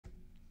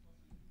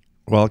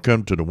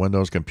Welcome to the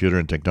Windows Computer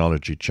and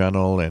Technology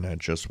channel, and I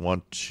just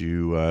want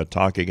to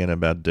talk again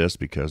about this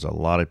because a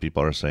lot of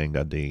people are saying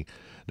that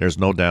there's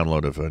no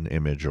download of an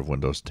image of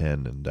Windows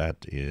 10, and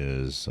that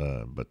is,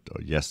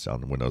 yes,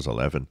 on Windows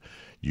 11,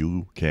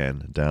 you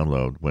can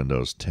download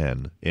Windows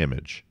 10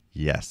 image,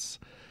 yes.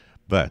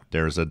 But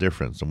there's a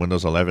difference. The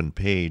Windows 11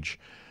 page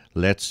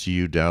lets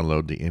you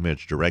download the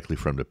image directly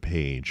from the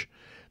page.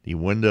 The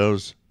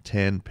Windows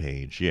 10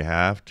 page, you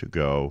have to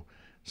go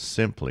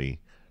simply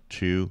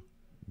to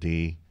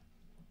the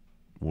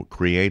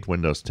Create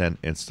Windows 10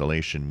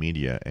 Installation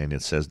Media, and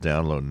it says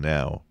download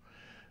now.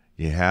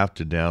 You have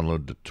to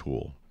download the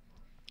tool.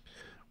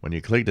 When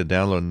you click the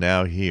download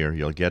now here,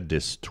 you'll get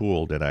this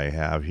tool that I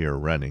have here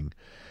running.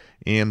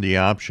 In the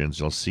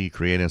options, you'll see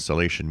Create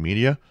Installation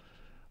Media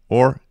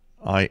or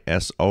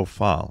ISO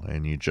file,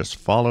 and you just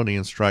follow the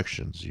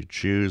instructions. You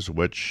choose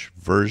which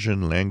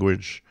version,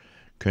 language,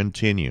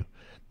 continue.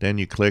 Then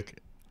you click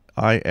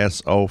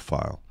ISO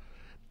file.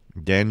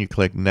 Then you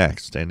click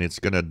next, and it's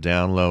going to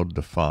download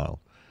the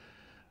file.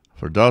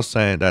 For those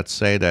that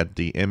say that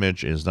the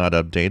image is not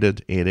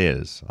updated, it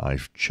is.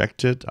 I've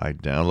checked it. I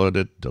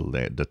downloaded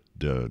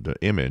the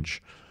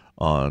image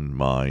on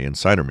my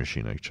Insider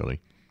machine, actually.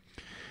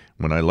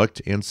 When I looked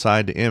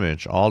inside the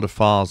image, all the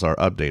files are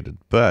updated,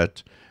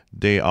 but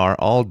they are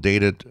all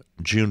dated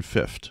June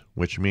 5th,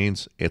 which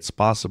means it's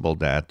possible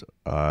that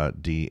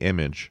the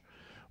image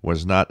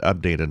was not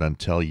updated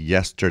until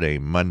yesterday,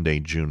 Monday,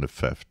 June the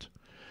 5th.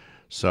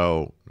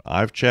 So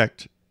I've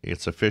checked,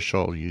 it's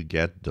official. You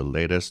get the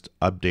latest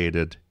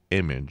updated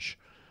image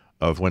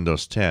of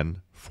Windows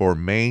 10 for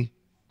May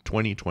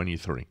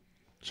 2023.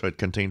 So it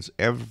contains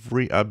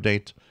every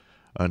update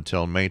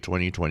until May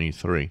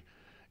 2023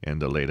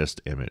 and the latest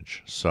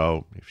image.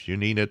 So if you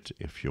need it,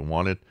 if you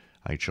want it,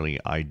 actually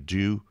I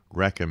do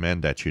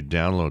recommend that you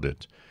download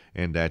it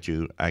and that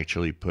you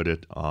actually put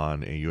it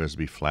on a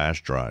USB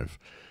flash drive,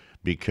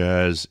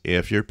 because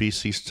if your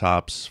PC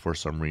stops for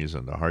some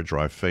reason, the hard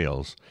drive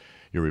fails,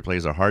 you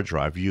replace a hard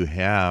drive, you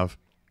have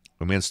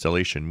an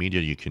installation media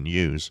you can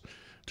use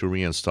to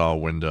reinstall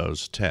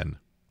Windows 10.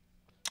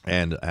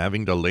 And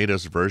having the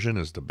latest version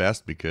is the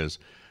best because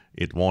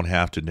it won't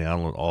have to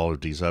download all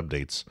of these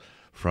updates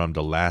from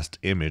the last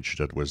image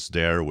that was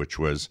there, which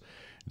was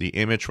the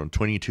image from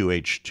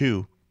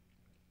 22H2,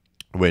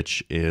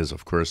 which is,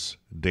 of course,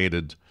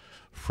 dated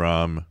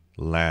from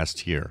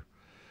last year.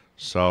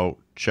 So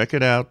check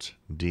it out.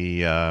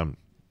 The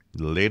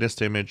latest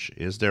image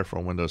is there for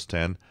Windows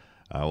 10.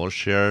 I will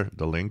share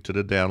the link to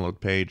the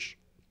download page.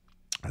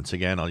 Once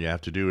again, all you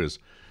have to do is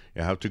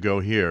you have to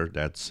go here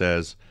that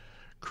says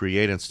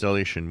Create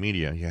Installation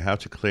Media. You have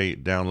to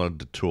download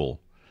the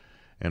tool.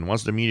 And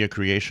once the media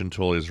creation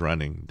tool is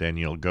running, then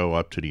you'll go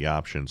up to the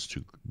options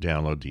to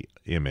download the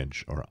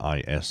image or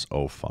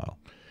ISO file.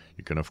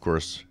 You can, of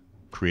course,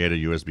 create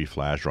a USB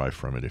flash drive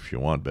from it if you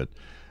want, but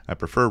I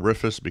prefer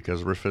Rufus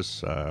because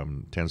Rufus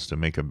tends to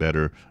make a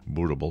better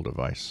bootable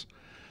device.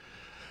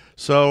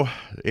 So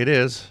it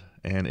is.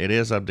 And it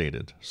is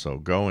updated, so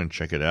go and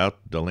check it out.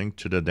 The link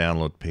to the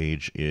download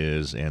page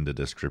is in the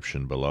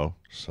description below,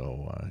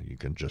 so you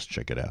can just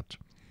check it out.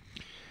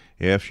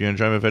 If you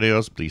enjoy my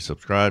videos, please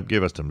subscribe,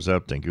 give us thumbs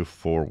up. Thank you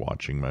for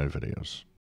watching my videos.